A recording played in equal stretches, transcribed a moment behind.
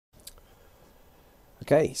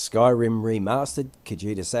Okay, Skyrim Remastered,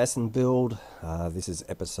 Khajiit Assassin build. This is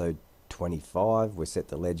episode 25. We're set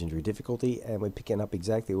to legendary difficulty and we're picking up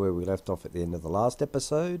exactly where we left off at the end of the last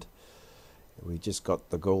episode. We just got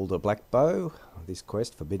the Golda Black Bow, this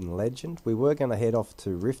quest, Forbidden Legend. We were going to head off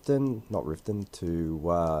to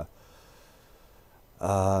to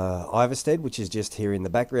Iverstead, which is just here in the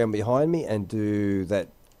background behind me, and do that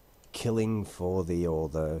killing for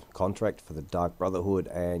the contract for the Dark Brotherhood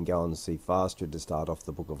and go and see Faster to start off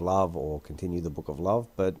the Book of Love or continue the Book of Love,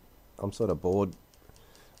 but I'm sort of bored.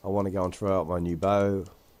 I want to go and try out my new bow,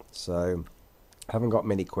 so I haven't got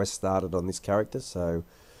many quests started on this character, so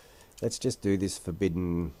let's just do this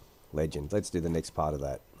Forbidden Legend. Let's do the next part of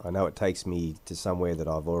that. I know it takes me to somewhere that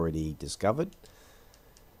I've already discovered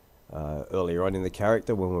earlier on in the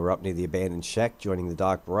character when we were up near the abandoned shack joining the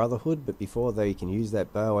Dark Brotherhood, but before they can use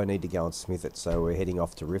that bow I need to go and smith it, so we're heading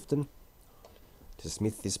off to Riften to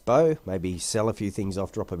smith this bow, maybe sell a few things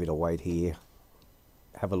off, drop a bit of weight here,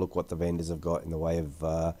 have a look what the vendors have got in the way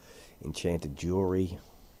of enchanted jewellery,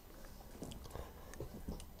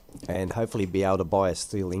 and hopefully be able to buy a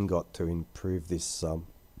steel ingot to improve this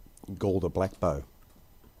Golda Black Bow.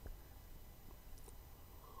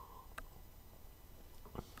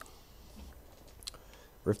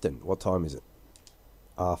 Riften, what time is it?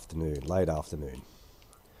 Afternoon, late afternoon.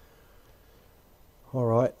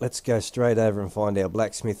 Alright, let's go straight over and find our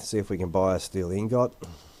blacksmith and see if we can buy a steel ingot.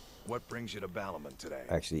 What brings you to Ballamon today?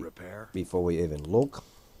 Actually, repair? Before we even look,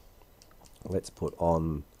 let's put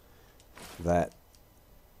on that,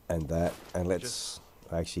 and let's...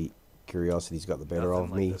 Actually, curiosity's got the better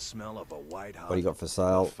of me. The smell of a white hot, what do you got for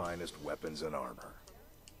sale? the finest weapons and armor.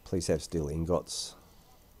 Please have steel ingots.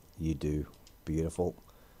 You do. Beautiful.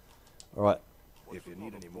 Alright, If you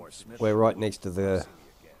need any more smithing, we're right next to the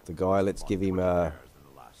guy. Let's give him a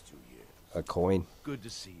coin. Good to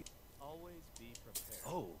see you. Always be prepared.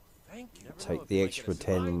 Oh, thank you. Take the extra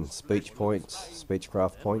 10 speech points,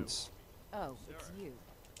 speechcraft points. Oh, it's you.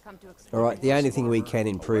 Come to explain. Alright, the only thing we can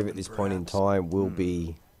improve at this point in time will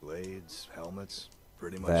be Blades, helmets,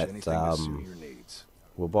 pretty much that anything to suit your needs.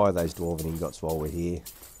 we'll buy those dwarven ingots while we're here.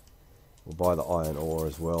 We'll buy the iron ore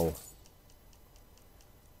as well.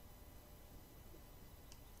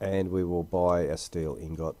 And we will buy a steel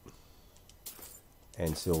ingot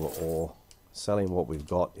and silver ore, selling what we've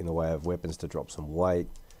got in the way of weapons to drop some weight.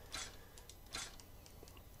 A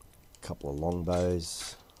couple of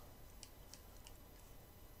longbows,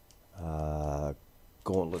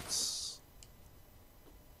 gauntlets.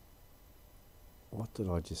 What did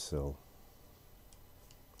I just sell?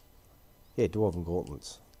 Yeah, dwarven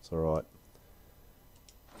gauntlets. It's alright.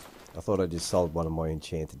 I thought I just sold one of my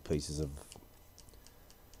enchanted pieces of...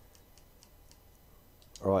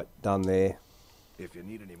 Alright, done there. If you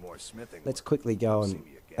need any more smithing, Let's quickly go see and...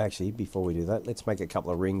 me again. Actually, before we do that, let's make a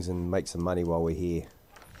couple of rings and make some money while we're here.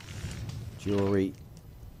 Jewellery.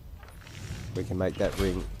 We can make that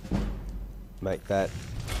ring. Make that.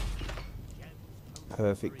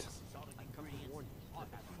 Perfect.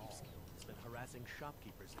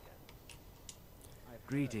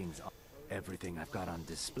 Greetings. Everything I've got on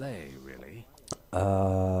display, really.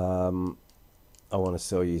 I want to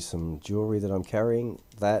sell you some jewellery that I'm carrying.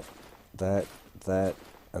 That,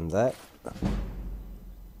 and that.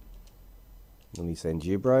 Let me send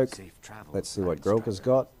you broke. Safe travel. Let's see what Grolka's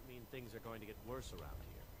got.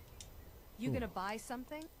 You gonna buy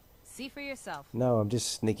something? See for yourself. No, I'm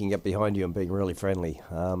just sneaking up behind you and being really friendly.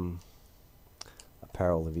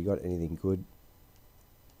 Apparel, have you got anything good?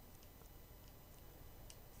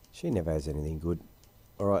 She never has anything good.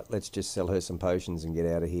 Alright, let's just sell her some potions and get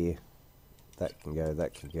out of here. That can go,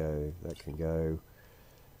 that can go, that can go.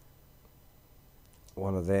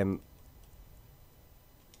 One of them.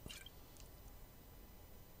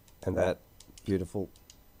 And that. Beautiful.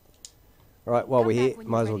 Alright, while we're here,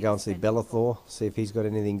 might as well go and see Bellathor, see if he's got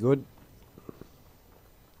anything good.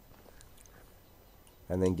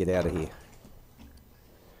 And then get out of here.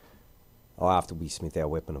 Oh, after we smith our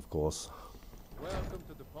weapon, of course. Welcome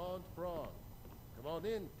to the Pond Prawn. Come on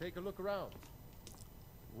in, take a look around.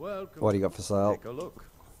 Welcome. What do you got for sale? Take a look.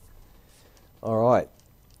 Alright.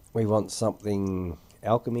 We want something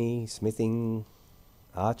alchemy, smithing,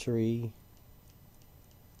 archery.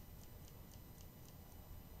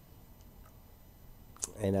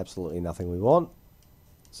 And absolutely nothing we want.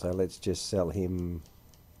 So let's just sell him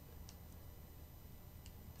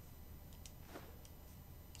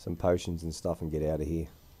some potions and stuff and get out of here.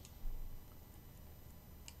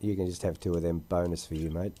 You can just have 2 of them, bonus for you,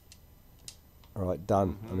 mate. Alright,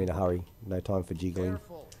 done. I'm in a hurry. No time for jiggling.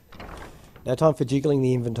 Careful. No time for jiggling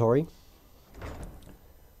the inventory.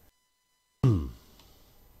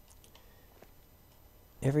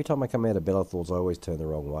 Every time I come out of Bellathor's, I always turn the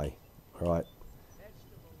wrong way. Alright.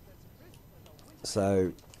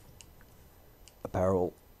 So,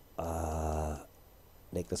 apparel,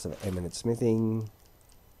 necklace of eminent smithing,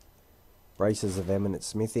 braces of eminent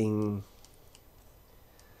smithing,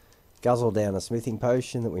 guzzle down a smithing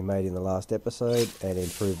potion that we made in the last episode, and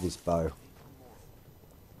improve this bow.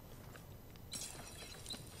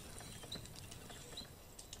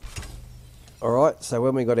 Alright, so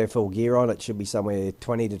when we got our full gear on, it should be somewhere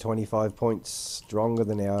 20 to 25 points stronger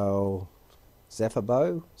than our Zephyr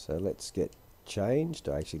bow. So let's get changed.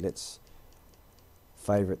 Actually, let's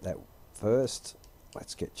favourite that first.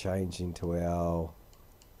 Let's get changed into our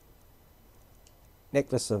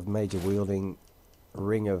necklace of major wielding,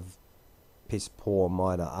 ring of piss poor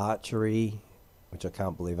minor archery, which I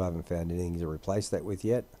can't believe I haven't found anything to replace that with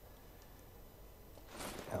yet.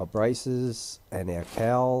 Our braces and our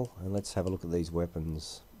cowl, and let's have a look at these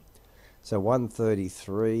weapons. So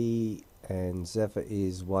 133 and Zephyr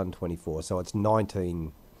is 124, so it's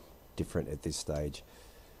 19 different at this stage.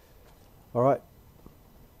 Alright,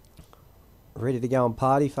 ready to go and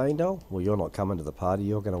party, Faendal? Well, you're not coming to the party,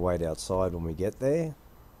 you're going to wait outside when we get there.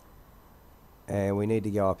 And we need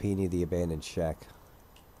to go up here near the abandoned shack.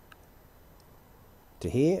 To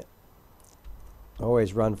here. I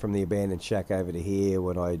always run from the abandoned shack over to here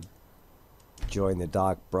when I join the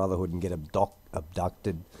Dark Brotherhood and get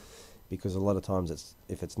abducted, because a lot of times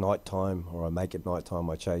if it's night time, or I make it night time,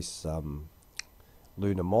 I chase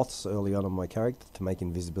lunar moths early on in my character to make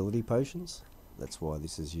invisibility potions. That's why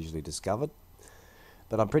this is usually discovered.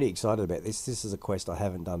 But I'm pretty excited about this. This is a quest I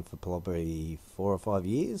haven't done for probably 4 or 5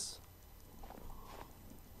 years.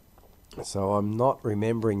 So I'm not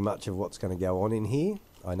remembering much of what's going to go on in here.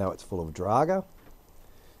 I know it's full of Draga.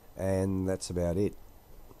 And that's about it.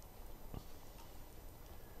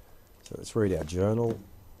 So let's read our journal.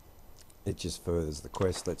 It just furthers the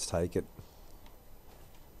quest. Let's take it.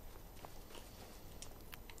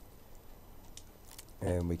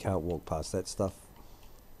 And we can't walk past that stuff.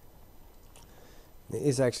 There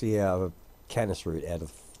is actually a canis route out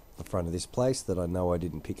of the front of this place that I know I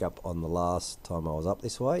didn't pick up on the last time I was up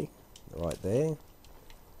this way. Right there.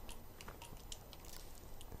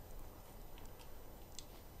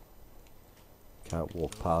 Can't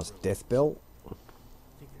walk past Death Bell. I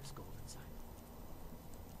think there's gold inside.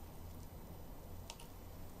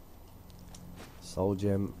 Soul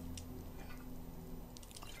Gem.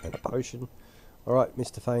 And a potion. Alright,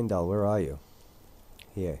 Mr. Faendal, where are you?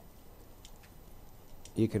 Here.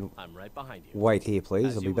 You can I'm right behind you. wait here, please.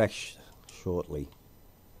 As I'll be you back shortly.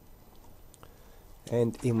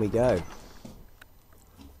 And in we go.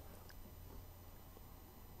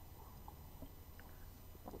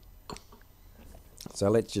 So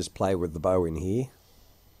let's just play with the bow in here.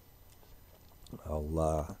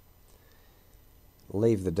 I'll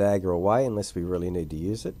leave the dagger away unless we really need to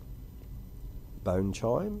use it. Bone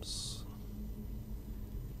chimes.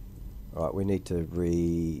 Alright, we need to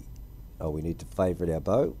we need to favourite our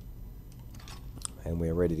bow. And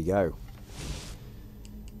we're ready to go.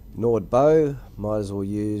 Nord bow, might as well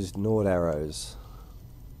use Nord arrows.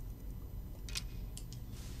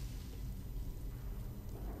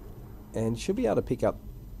 And should be able to pick up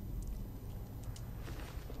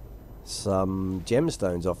some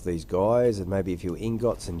gemstones off these guys, and maybe a few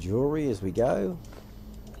ingots and jewellery as we go.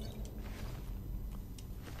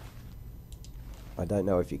 I don't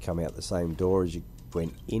know if you come out the same door as you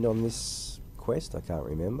went in on this quest, I can't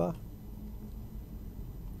remember.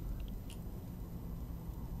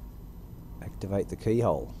 Activate the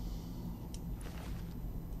keyhole.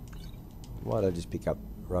 Why'd I just pick up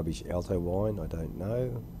rubbish alto wine? I don't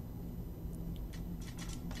know.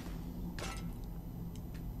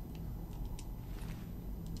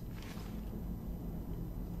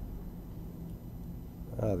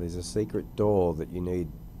 Ah, there's a secret door that you need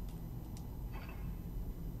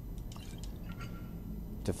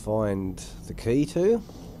to find the key to.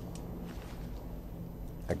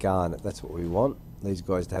 A garnet, that's what we want. These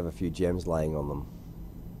guys to have a few gems laying on them.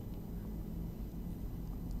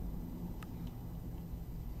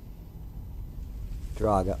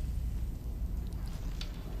 Draga.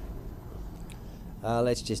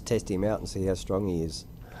 Let's just test him out and see how strong he is.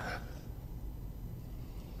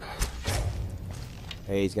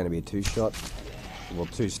 He's going to be a 2-shot. Well,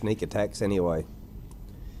 2 sneak attacks anyway.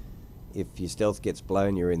 If your stealth gets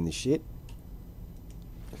blown, you're in the shit.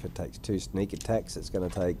 If it takes 2 sneak attacks, it's going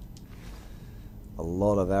to take a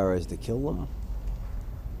lot of arrows to kill them.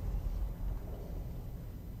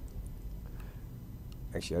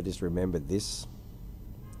 Actually, I just remembered this.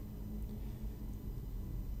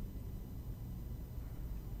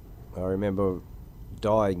 I remember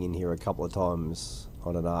dying in here a couple of times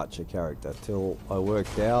on an archer character till I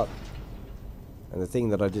worked out. And the thing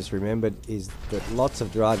that I just remembered is that lots of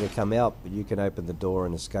Draga come out, but you can open the door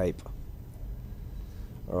and escape.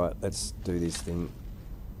 Alright, let's do this thing.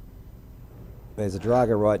 There's a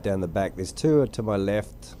Draga right down the back. There's two to my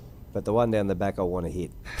left, but the one down the back I want to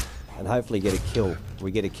hit. And hopefully get a kill.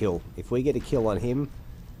 We get a kill. If we get a kill on him,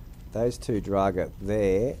 those two Draga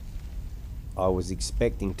there, I was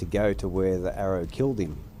expecting to go to where the arrow killed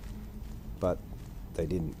him, but they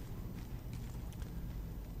didn't.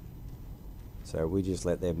 So we just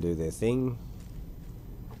let them do their thing.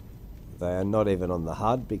 They are not even on the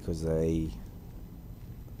HUD because they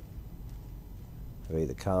have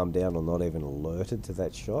either calmed down or not even alerted to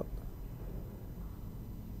that shot.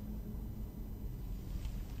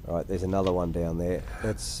 Alright, there's another one down there.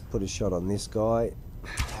 Let's put a shot on this guy.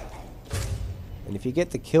 And if you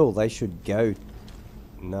get the kill, they should go...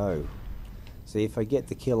 No. See, if I get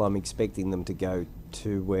the kill, I'm expecting them to go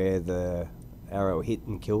to where the arrow hit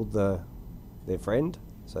and killed their friend,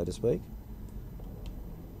 so to speak.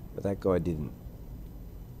 But that guy didn't.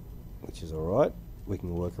 Which is alright. We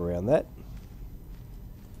can work around that.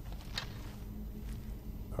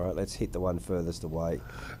 Alright, let's hit the one furthest away.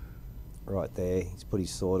 Right there. He's put his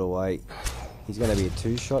sword away. He's going to be a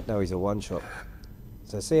two-shot. No, he's a one-shot.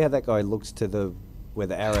 So see how that guy looks to where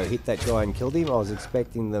the arrow hit that guy and killed him? I was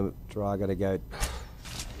expecting the Draga to go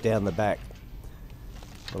down the back.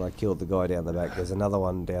 When I killed the guy down the back. There's another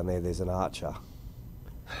one down there. There's an archer.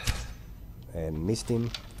 And missed him.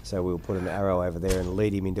 So we'll put an arrow over there and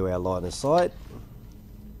lead him into our line of sight.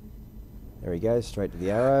 There he goes. Straight to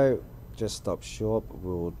the arrow. Just stop short.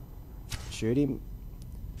 We'll shoot him.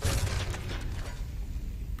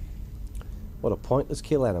 What a pointless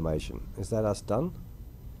kill animation. Is that us done?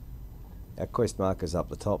 Our quest marker's up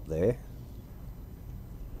the top there.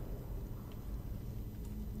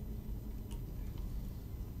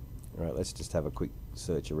 Alright, let's just have a quick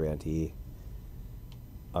search around here.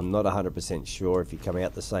 I'm not 100% sure if you come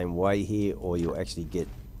out the same way here or you'll actually get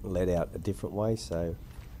led out a different way, so...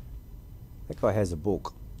 That guy has a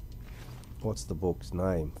book. What's the book's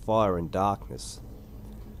name? Fire and Darkness.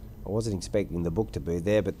 I wasn't expecting the book to be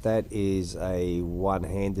there, but that is a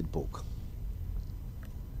one-handed book.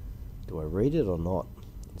 Do I read it or not?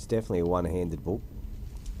 It's definitely a one-handed book.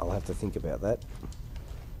 I'll have to think about that.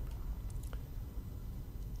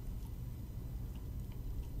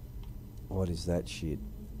 What is that shit?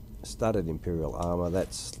 Studded Imperial armor.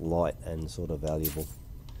 That's light and sort of valuable.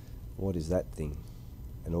 What is that thing?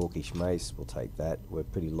 An Orcish mace. We'll take that. We're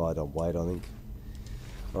pretty light on weight, I think.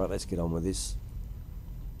 Alright, let's get on with this.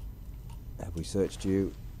 Have we searched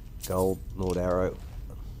you? Gold, Nord arrow.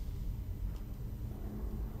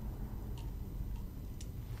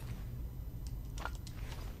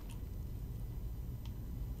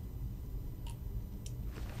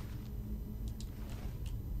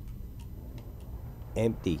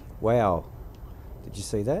 Empty. Wow. Did you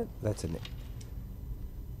see that? That's an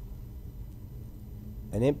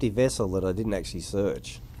empty vessel that I didn't actually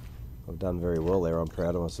search. I've done very well there. I'm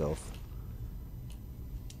proud of myself.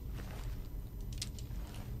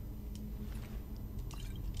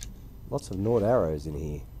 Lots of Nord arrows in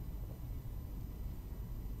here.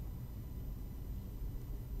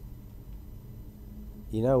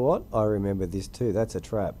 You know what? I remember this too. That's a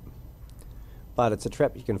trap. But it's a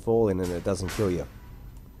trap you can fall in and it doesn't kill you.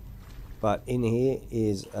 But in here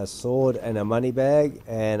is a sword and a money bag,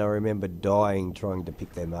 and I remember dying trying to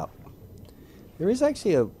pick them up. There is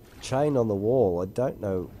actually a chain on the wall. I don't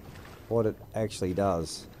know what it actually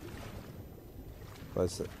does.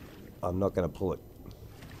 But I'm not going to pull it.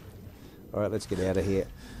 Alright, let's get out of here.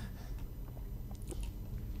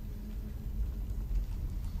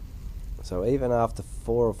 So even after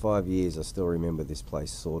 4 or 5 years, I still remember this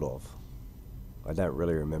place, sort of. I don't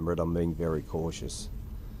really remember it. I'm being very cautious.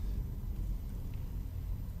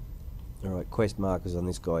 Alright, quest markers on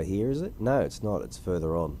this guy here, is it? No, it's not. It's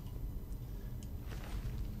further on.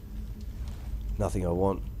 Nothing I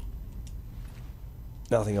want.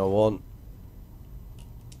 Nothing I want.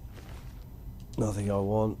 Nothing I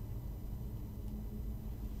want.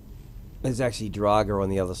 There's actually Draga on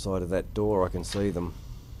the other side of that door. I can see them.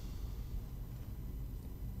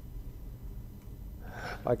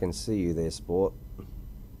 I can see you there, sport.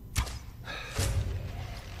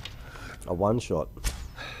 A one-shot.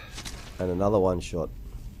 And another one-shot.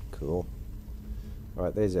 Cool.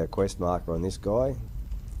 Alright, there's our quest marker on this guy.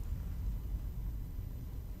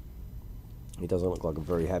 He doesn't look like a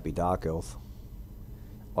very happy dark elf.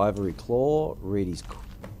 Ivory Claw. Read his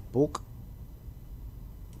book.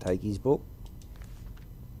 Take his book.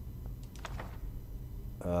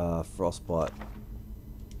 Frostbite.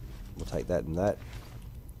 We'll take that and that.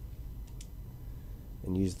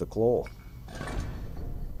 and use the claw.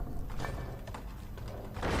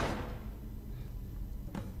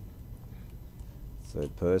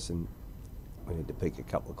 Third person. We need to peek a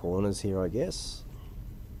couple of corners here, I guess.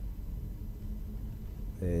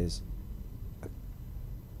 There's a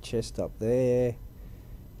chest up there.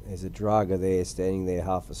 There's a Draga there, standing there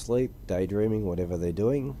half asleep, daydreaming, whatever they're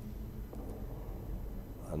doing.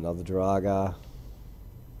 Another Draga.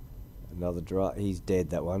 Another Draga. He's dead,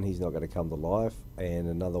 that one. He's not going to come to life. And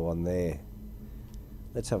another one there.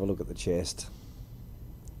 Let's have a look at the chest.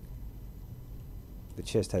 The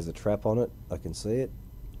chest has a trap on it. I can see it.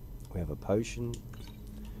 We have a potion.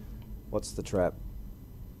 What's the trap?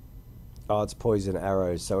 Oh, it's poison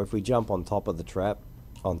arrows. So if we jump on top of the trap,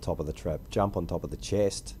 jump on top of the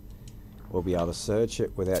chest, we'll be able to search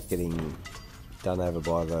it without getting done over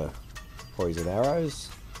by the poison arrows.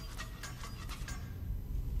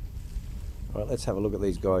 Alright, let's have a look at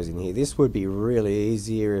these guys in here. This would be really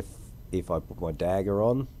easier if I put my dagger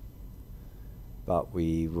on, but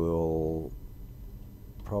we will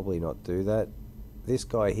probably not do that. This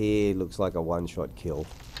guy here looks like a one-shot kill.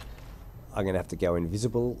 I'm going to have to go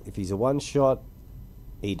invisible. If he's a one-shot,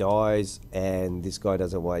 he dies and this guy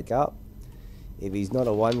doesn't wake up. If he's not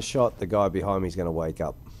a one-shot, the guy behind me is going to wake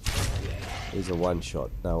up. He's a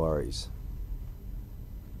one-shot, no worries.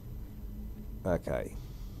 Okay.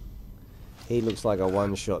 He looks like a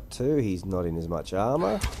one-shot too. He's not in as much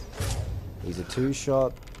armor. He's a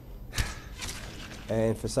two-shot.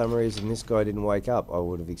 And for some reason this guy didn't wake up. I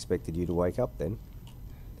would have expected you to wake up then.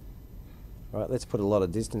 Alright, let's put a lot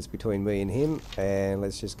of distance between me and him, and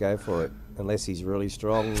let's just go for it. Unless he's really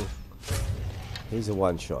strong. He's a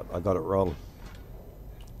one-shot. I got it wrong.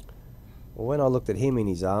 Well, when I looked at him in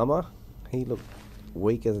his armor, he looked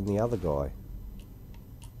weaker than the other guy.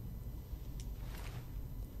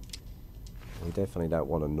 We definitely don't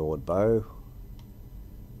want a Nord bow.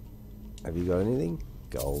 Have you got anything?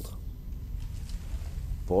 Gold.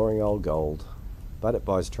 Boring old gold. But it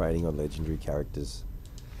buys trading on legendary characters.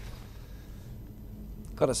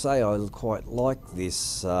 Gotta say, I quite like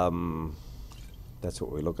this. That's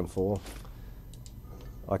what we're looking for.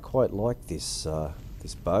 I quite like this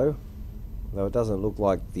this bow, though it doesn't look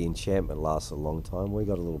like the enchantment lasts a long time. We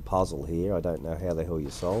got a little puzzle here. I don't know how the hell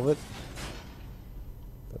you solve it.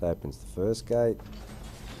 That opens the first gate.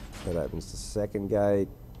 That opens the second gate.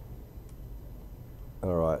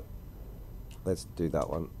 All right, let's do that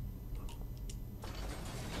one.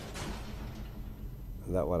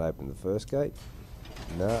 That one opened the first gate.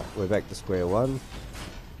 No, we're back to square one.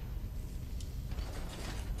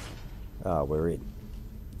 Ah, we're in.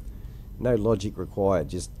 No logic required,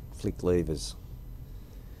 just flick levers.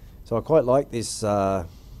 So I quite like this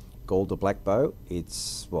Golda black bow.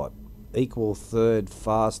 It's what? Equal third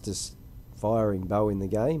fastest firing bow in the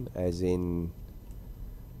game, as in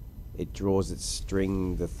it draws its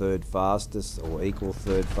string the third fastest, or equal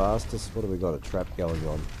third fastest. What have we got? A trap going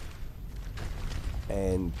on.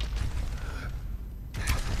 And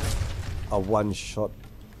a one shot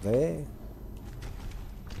there.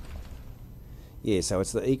 Yeah, so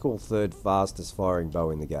it's the equal third fastest firing bow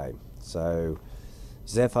in the game. So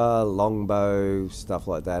Zephyr, longbow, stuff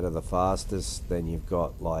like that are the fastest. Then you've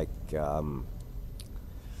got like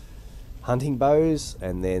hunting bows,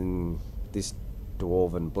 and then this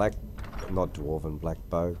dwarven black, not dwarven black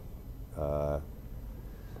bow,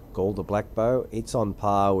 Golda black bow. It's on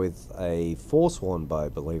par with a Forsworn bow,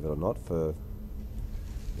 believe it or not, for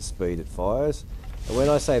the speed it fires. And when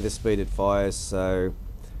I say the speed it fires, so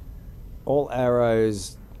all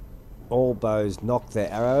arrows, all bows knock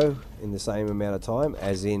their arrow in the same amount of time,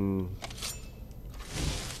 as in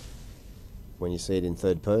when you see it in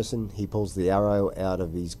third person, he pulls the arrow out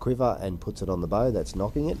of his quiver and puts it on the bow. That's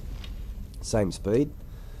knocking it. Same speed,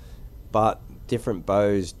 but different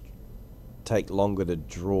bows take longer to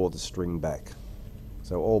draw the string back.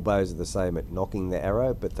 So all bows are the same at knocking the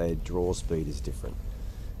arrow, but their draw speed is different.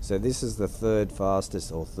 So this is the third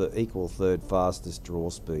fastest, or equal third fastest draw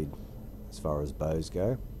speed as far as bows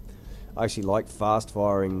go. I actually like fast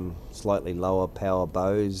firing, slightly lower power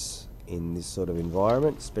bows in this sort of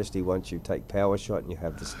environment, especially once you take power shot and you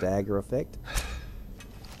have the stagger effect.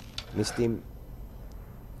 Missed him.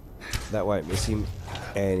 That won't miss him.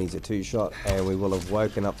 And he's a two-shot, and we will have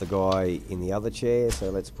woken up the guy in the other chair, so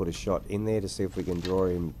let's put a shot in there to see if we can draw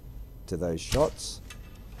him to those shots.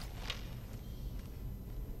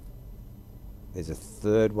 There's a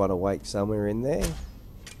third one awake somewhere in there.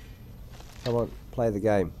 Come on, play the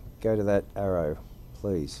game. Go to that arrow,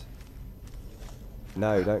 please.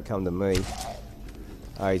 No, don't come to me.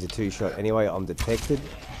 Oh, he's a two-shot. Anyway, I'm detected,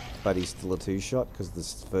 but he's still a two-shot because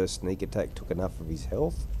the first sneak attack took enough of his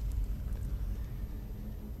health.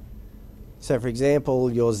 So for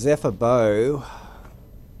example, your Zephyr bow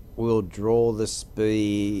will draw the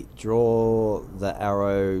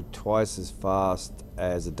arrow twice as fast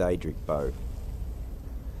as a Daedric bow.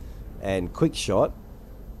 And quick shot,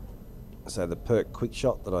 so the perk quick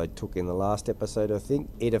shot that I took in the last episode, I think,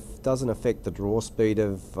 it doesn't affect the draw speed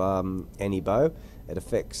of any bow. It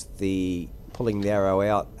affects the pulling the arrow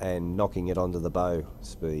out and knocking it onto the bow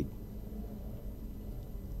speed.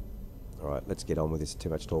 Alright, let's get on with this. Too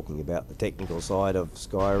much talking about the technical side of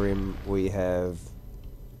Skyrim. We have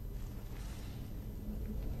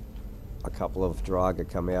a couple of Draga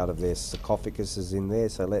come out of their sarcophaguses in there,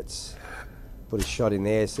 so let's put a shot in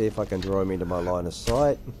there, see if I can draw him into my line of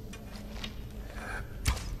sight.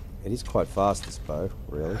 It is quite fast, this bow,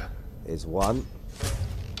 really. There's one.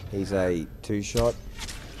 He's a 2-shot.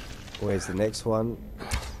 Where's the next one?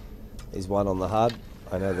 There's one on the HUD.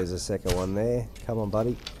 I know there's a second one there. Come on,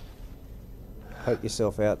 buddy. Poke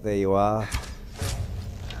yourself out. There you are.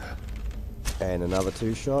 And another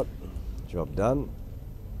 2-shot. Job done.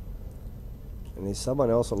 And there's someone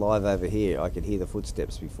else alive over here. I could hear the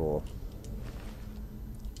footsteps before.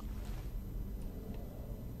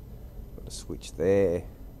 Got a switch there.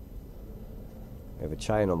 We have a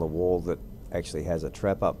chain on the wall that actually has a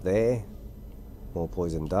trap up there. More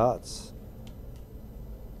poison darts.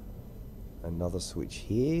 Another switch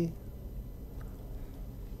here.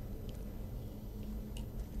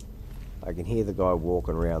 I can hear the guy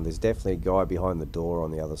walking around. There's definitely a guy behind the door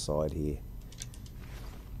on the other side here.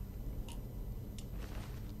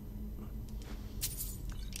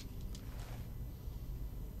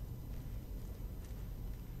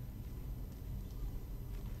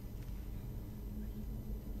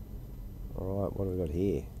 Alright, what have we got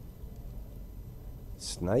here?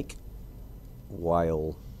 Snake,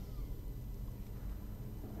 whale,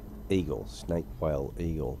 eagle. Snake, whale,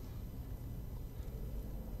 eagle.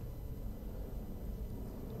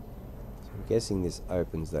 So I'm guessing this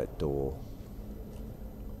opens that door.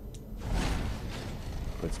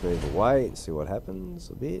 Let's move away and see what happens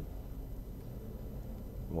a bit.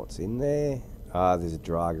 What's in there? Ah, there's a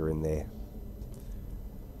Draga in there.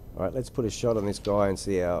 Alright, let's put a shot on this guy and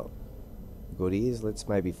see how good he is. Let's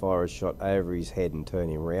maybe fire a shot over his head and turn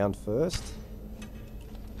him round first.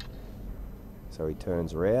 So he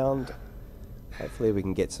turns round. Hopefully we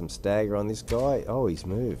can get some stagger on this guy. Oh, he's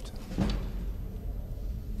moved.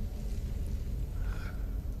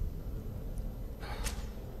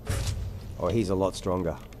 Oh, he's a lot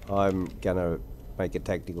stronger. I'm gonna make a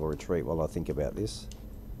tactical retreat while I think about this.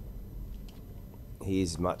 He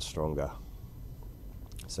is much stronger.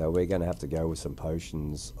 So we're going to have to go with some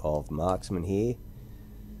potions of marksman here.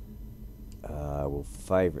 We'll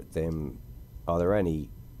favourite them. Oh, they're only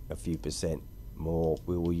a few percent more.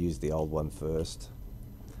 We will use the old one first.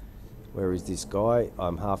 Where is this guy?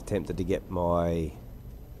 I'm half tempted to get my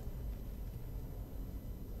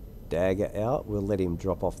dagger out. We'll let him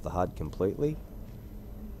drop off the HUD completely.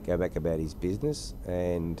 Go back about his business.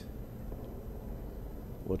 And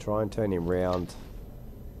we'll try and turn him round.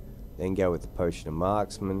 Then go with the potion of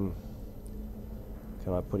marksman.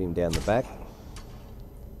 Can I put him down the back?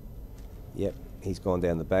 Yep, he's gone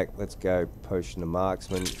down the back. Let's go potion of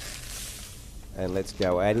marksman. And let's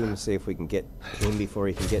go at him, see if we can get him before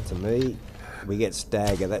he can get to me. We get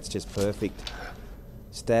stagger, that's just perfect.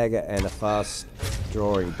 Stagger and a fast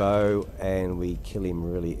drawing bow, and we kill him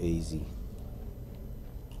really easy.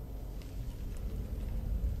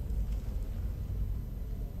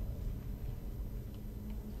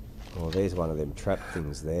 Oh, there's one of them trap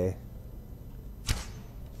things there.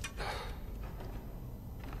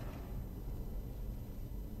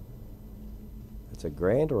 It's a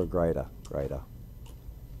grand or a greater? Greater.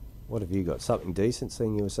 What have you got? Something decent,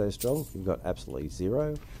 seeing you were so strong? You've got absolutely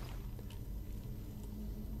 0.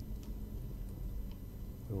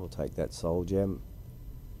 We'll take that soul gem.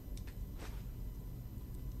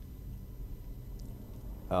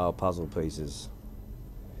 Oh, puzzle pieces.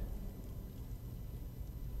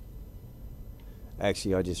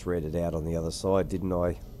 Actually, I just read it out on the other side, didn't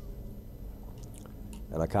I?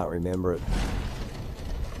 And I can't remember it.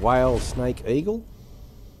 Whale, snake, eagle?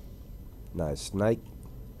 No, snake,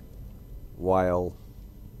 whale,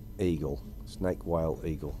 eagle. Snake, whale,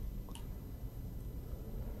 eagle.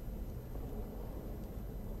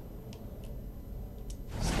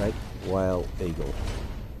 Snake, whale, eagle.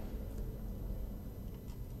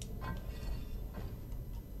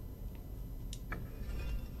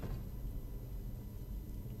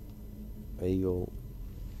 Eagle.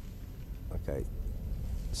 Okay.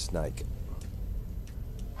 Snake.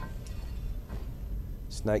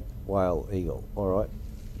 Snake, whale, eagle. Alright.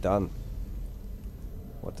 Done.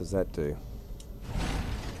 What does that do?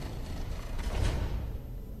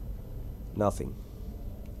 Nothing.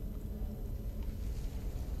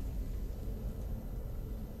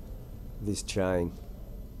 This chain.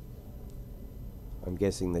 I'm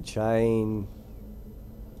guessing the chain.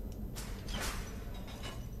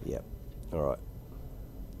 Yep. Alright.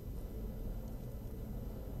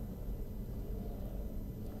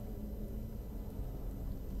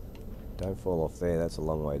 Don't fall off there, that's a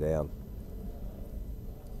long way down.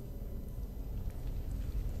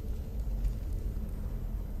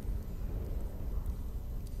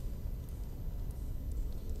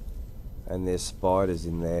 And there's spiders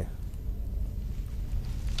in there.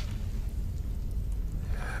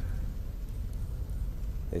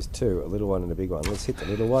 There's two, a little one and a big one. Let's hit the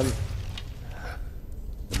little one.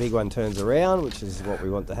 The big one turns around, which is what we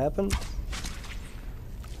want to happen.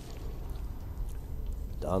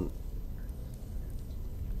 Done.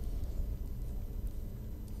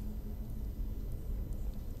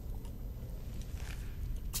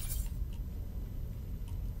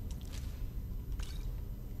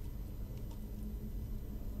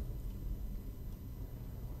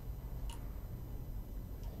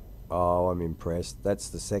 Oh, I'm impressed. That's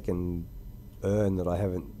the second urn that I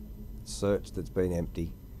haven't searched that's been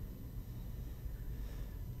empty.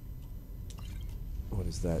 What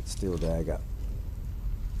is that? Steel dagger.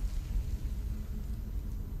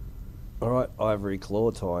 Alright, ivory claw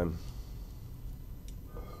time.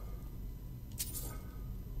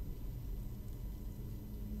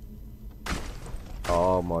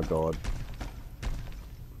 Oh my god.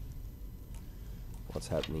 What's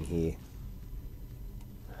happening here?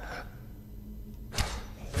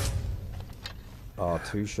 Oh,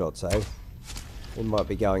 2 shots, eh? We might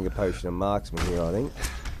be going a potion of marksman here, I think.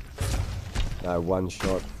 No, 1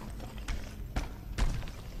 shot.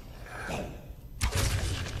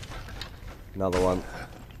 Another one.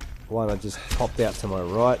 One I just popped out to my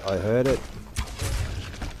right. I heard it.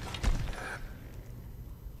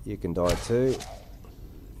 You can die too.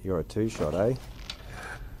 You're a 2 shot, eh?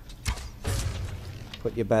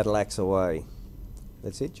 Put your battle axe away.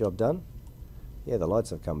 That's it, job done. Yeah, the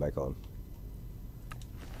lights have come back on.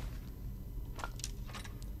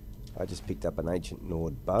 I just picked up an ancient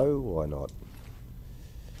Nord bow, why not?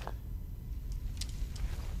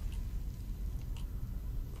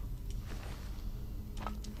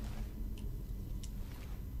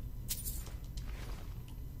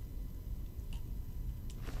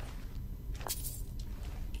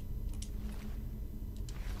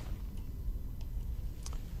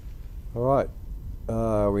 Alright,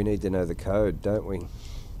 we need to know the code, don't we?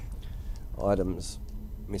 Items,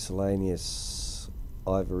 miscellaneous,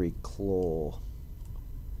 ivory claw.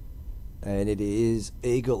 And it is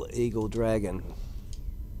eagle, eagle, dragon.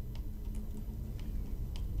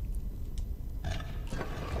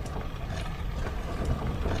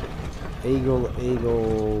 Eagle,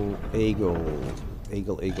 eagle, eagle,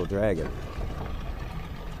 eagle, eagle, dragon.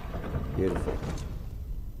 Beautiful.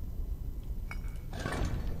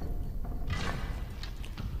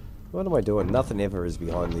 What am I doing? Nothing ever is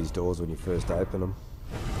behind these doors when you first open them.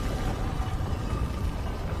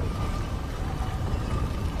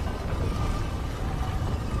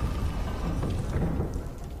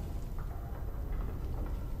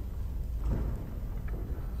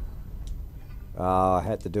 Ah, I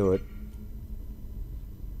had to do it.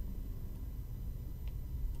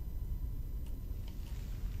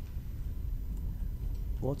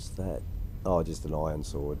 What's that? Oh, just an iron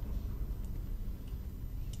sword.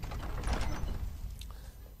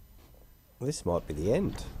 This might be the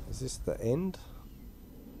end. Is this the end?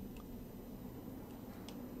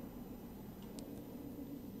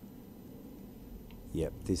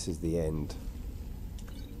 Yep, this is the end.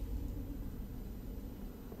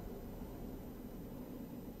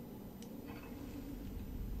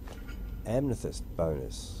 Amethyst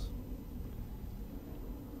bonus.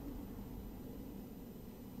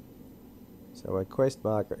 So our quest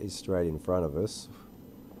marker is straight in front of us.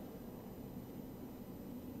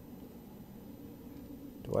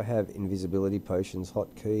 Do I have invisibility potions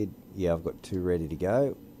hotkeyed? Yeah, I've got 2 ready to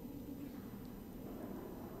go.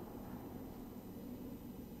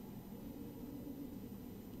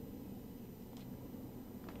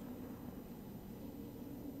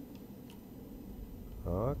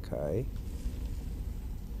 Okay.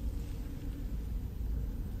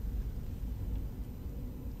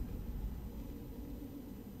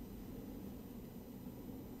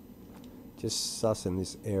 Just sussing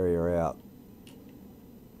this area out.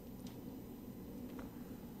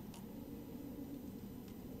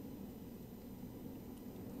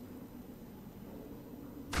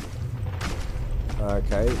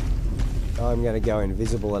 Okay, I'm going to go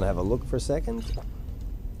invisible and have a look for a second.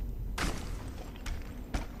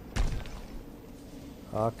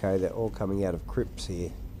 Okay, they're all coming out of crypts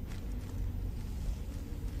here.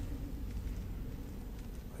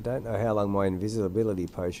 I don't know how long my invisibility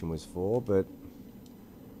potion was for, but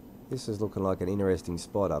this is looking like an interesting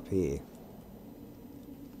spot up here.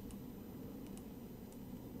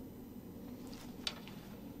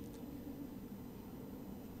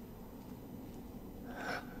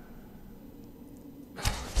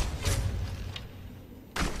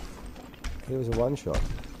 Here was a one-shot.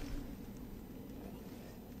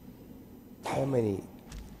 How many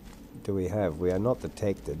do we have? We are not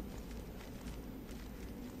detected.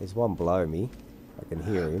 There's one below me. I can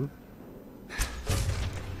hear him.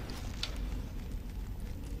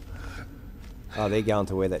 Oh, they're going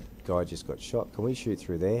to where that guy just got shot. Can we shoot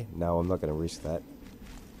through there? No, I'm not going to risk that.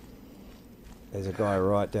 There's a guy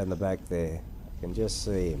right down the back there. I can just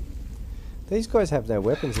see him. These guys have no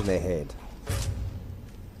weapons in their head.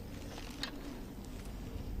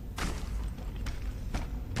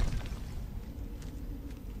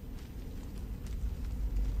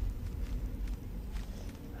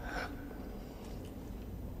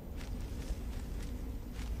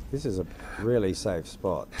 This is a really safe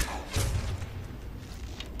spot.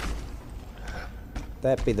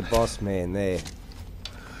 That be the boss man there.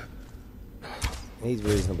 He's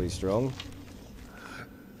reasonably strong.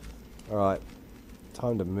 Alright,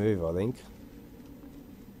 time to move, I think.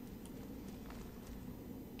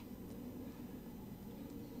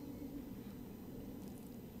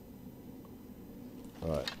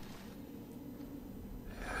 Alright.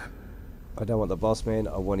 I don't want the boss man,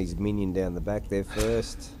 I want his minion down the back there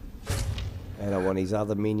first. And I want his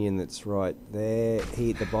other minion that's right there.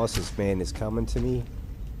 The boss's man is coming to me.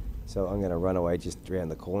 So I'm going to run away just around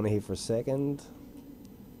the corner here for a second.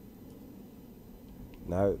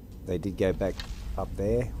 No, they did go back up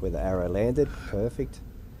there where the arrow landed. Perfect.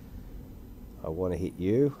 I want to hit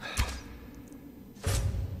you.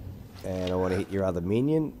 And I want to hit your other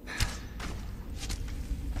minion.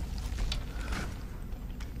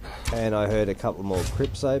 And I heard a couple more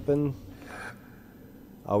crypts open.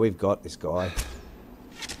 Oh, we've got this guy.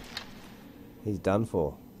 He's done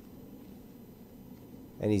for.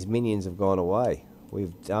 And his minions have gone away.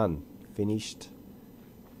 We've done. Finished.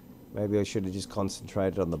 Maybe I should have just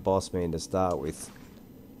concentrated on the boss man to start with.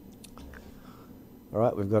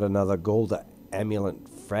 Alright, we've got another Golda Amulet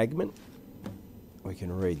Fragment. We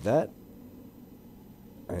can read that.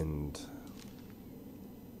 And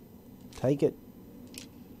take it.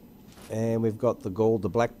 And we've got the Golda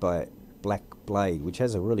Black Blade, which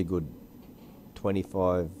has a really good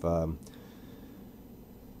 25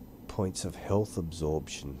 points of health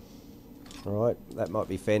absorption. Alright, that might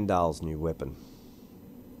be Fendal's new weapon.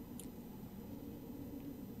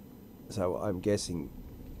 So I'm guessing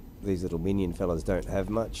these little minion fellas don't have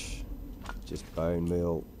much. Just bone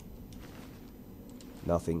meal.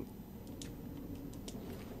 Nothing.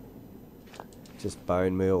 Just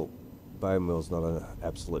bone meal. Bone meal's not an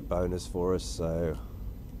absolute bonus for us, so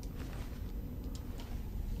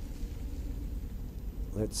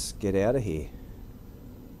let's get out of here.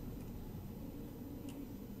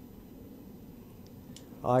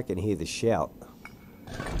 I can hear the shout.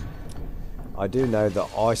 I do know the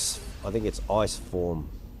ice, I think it's ice form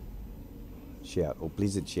shout, or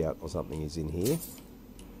blizzard shout or something is in here.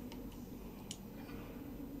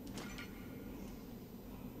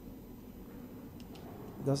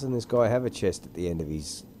 Doesn't this guy have a chest at the end of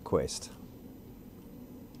his quest?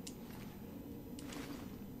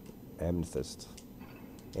 Amethyst.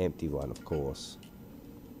 Empty one, of course.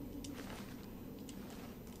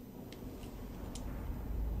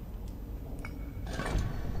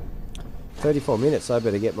 $34. I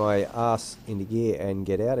better get my ass into gear and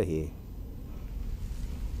get out of here.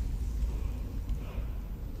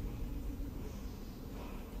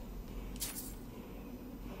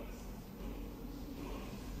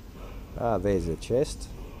 Ah, there's a chest.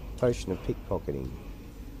 Potion of pickpocketing.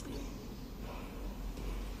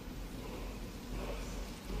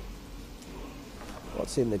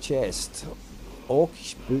 What's in the chest?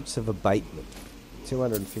 Orcish boots of abatement.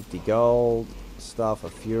 250 gold. Staff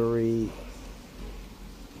of fury.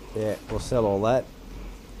 Yeah, we'll sell all that.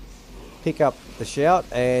 Pick up the shout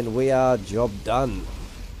and we are job done.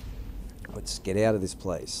 Let's get out of this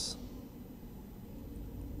place.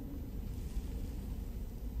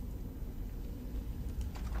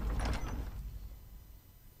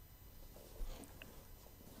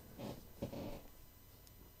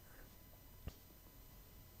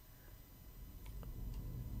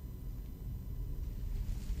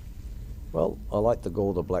 Well, I like the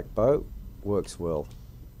Golda Black Bow. Works well.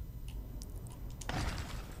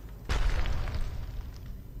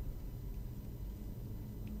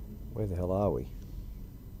 Where the hell are we?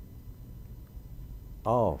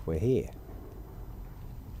 Oh, we're here.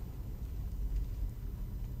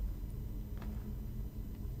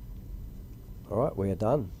 Alright, we are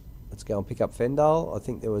done. Let's go and pick up Fendal. I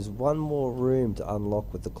think there was one more room to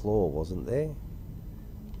unlock with the claw, wasn't there?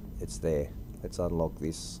 It's there. Let's unlock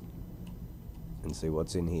this and see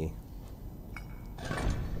what's in here.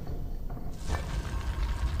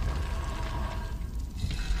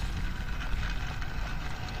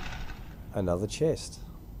 Another chest.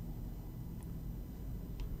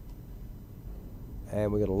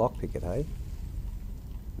 And we got a lockpick it, hey?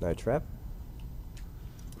 No trap.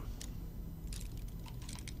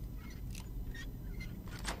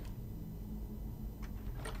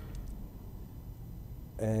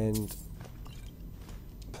 And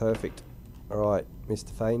perfect. Alright,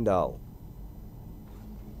 Mr. Faendal.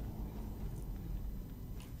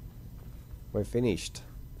 We're finished.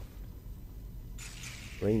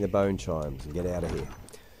 Ring the bone chimes and get out of here.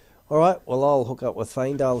 Alright, well I'll hook up with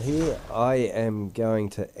Faendal here. I am going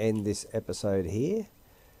to end this episode here.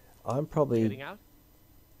 I'm probably... Getting out?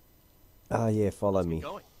 Ah yeah, follow Let's me. get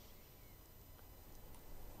going.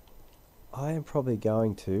 I am probably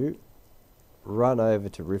going to run over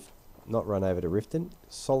to not run over to Riften.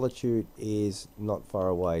 Solitude is not far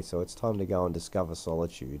away, so it's time to go and discover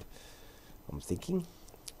Solitude, I'm thinking.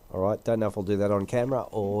 Alright, don't know if I'll do that on camera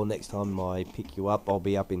or next time I pick you up, I'll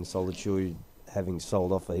be up in Solitude having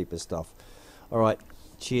sold off a heap of stuff. Alright,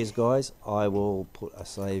 cheers guys. I will put a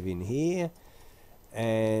save in here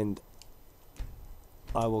and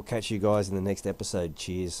I will catch you guys in the next episode.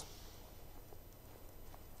 Cheers.